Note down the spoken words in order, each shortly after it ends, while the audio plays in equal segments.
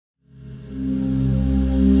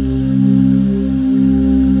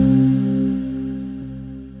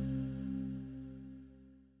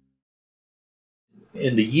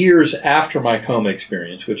in the years after my coma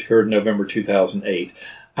experience, which occurred in November 2008,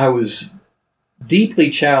 I was deeply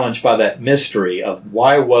challenged by that mystery of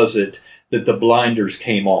why was it that the blinders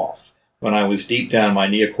came off when I was deep down, my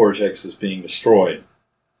neocortex was being destroyed.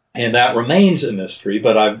 And that remains a mystery,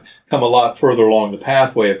 but I've come a lot further along the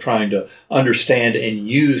pathway of trying to understand and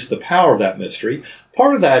use the power of that mystery.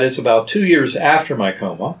 Part of that is about 2 years after my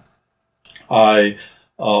coma, I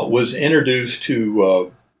was introduced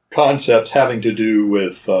to concepts having to do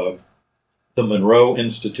with the Monroe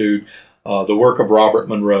Institute, the work of Robert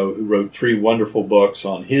Monroe, who wrote 3 wonderful books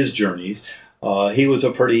on his journeys. He was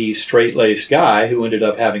a pretty straight-laced guy who ended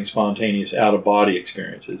up having spontaneous out-of-body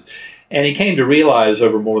experiences. And he came to realize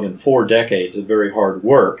over more than 4 decades of very hard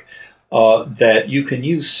work that you can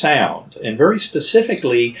use sound, and very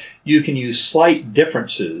specifically, you can use slight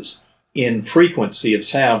differences in frequency of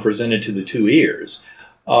sound presented to the 2 ears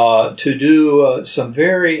to do some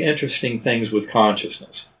very interesting things with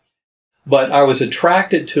consciousness. But I was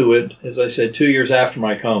attracted to it, as I said, 2 years after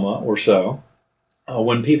my coma or so,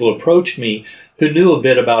 when people approached me who knew a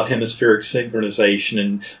bit about hemispheric synchronization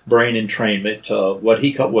and brain entrainment,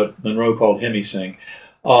 what Monroe called hemisync,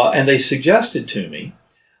 and they suggested to me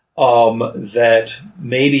that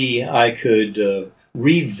maybe I could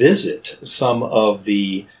revisit some of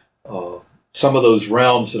those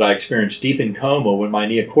realms that I experienced deep in coma when my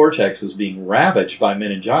neocortex was being ravaged by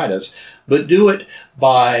meningitis, but do it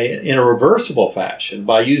in a reversible fashion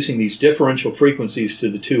by using these differential frequencies to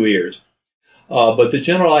the 2 ears. But the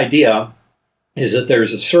general idea is that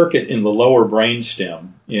there's a circuit in the lower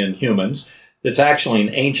brainstem in humans that's actually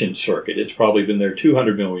an ancient circuit. It's probably been there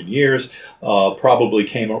 200 million years, probably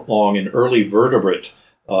came along in early vertebrate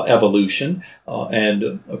evolution,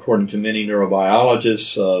 and according to many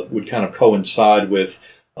neurobiologists, would kind of coincide with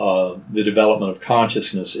the development of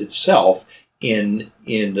consciousness itself in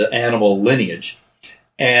the animal lineage.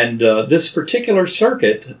 And this particular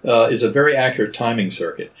circuit is a very accurate timing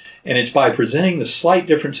circuit. And it's by presenting the slight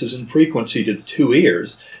differences in frequency to the 2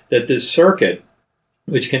 ears that this circuit,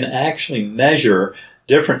 which can actually measure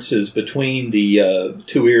differences between the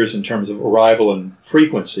 2 ears in terms of arrival and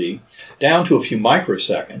frequency, down to a few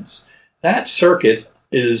microseconds, that circuit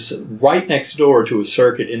is right next door to a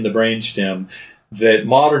circuit in the brainstem that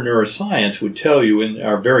modern neuroscience would tell you in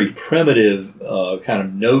our very primitive kind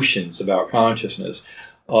of notions about consciousness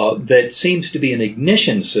that seems to be an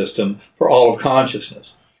ignition system for all of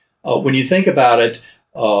consciousness. When you think about it,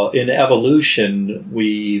 in evolution,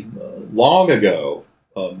 we long ago,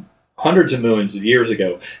 hundreds of millions of years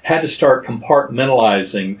ago, had to start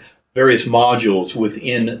compartmentalizing various modules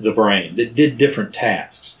within the brain that did different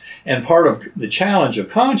tasks. And part of the challenge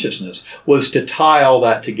of consciousness was to tie all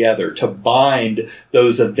that together, to bind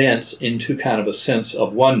those events into kind of a sense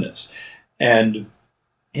of oneness. And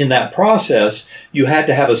in that process, you had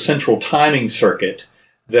to have a central timing circuit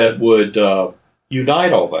that would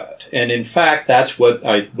unite all that. And in fact, that's what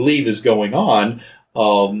I believe is going on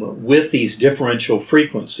with these differential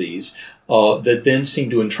frequencies that then seem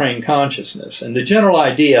to entrain consciousness. And the general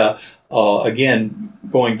idea, again,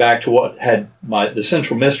 going back to what had the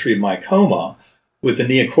central mystery of my coma, with the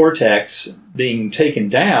neocortex being taken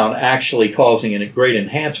down, actually causing a great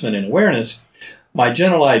enhancement in awareness, my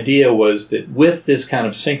general idea was that with this kind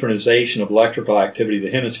of synchronization of electrical activity of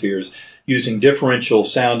the hemispheres, using differential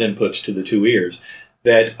sound inputs to the 2 ears,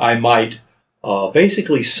 that I might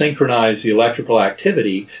basically synchronize the electrical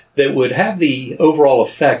activity that would have the overall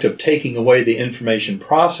effect of taking away the information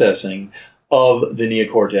processing of the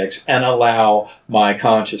neocortex and allow my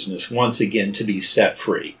consciousness once again to be set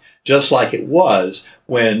free, just like it was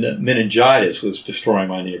when meningitis was destroying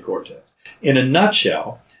my neocortex. In a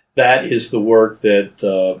nutshell, that is the work that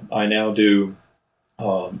I now do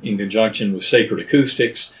in conjunction with Sacred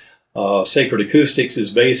Acoustics. Sacred Acoustics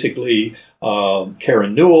is basically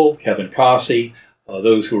Karen Newell, Kevin Cossey.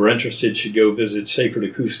 Those who are interested should go visit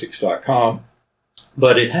sacredacoustics.com.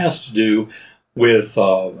 But it has to do with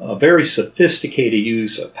a very sophisticated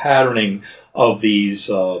use of patterning of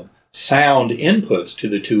these sound inputs to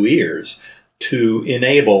the 2 ears to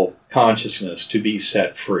enable consciousness to be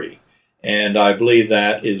set free. And I believe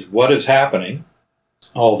that is what is happening,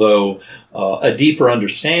 although a deeper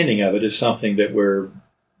understanding of it is something that we're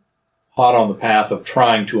hot on the path of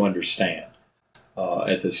trying to understand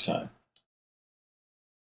at this time.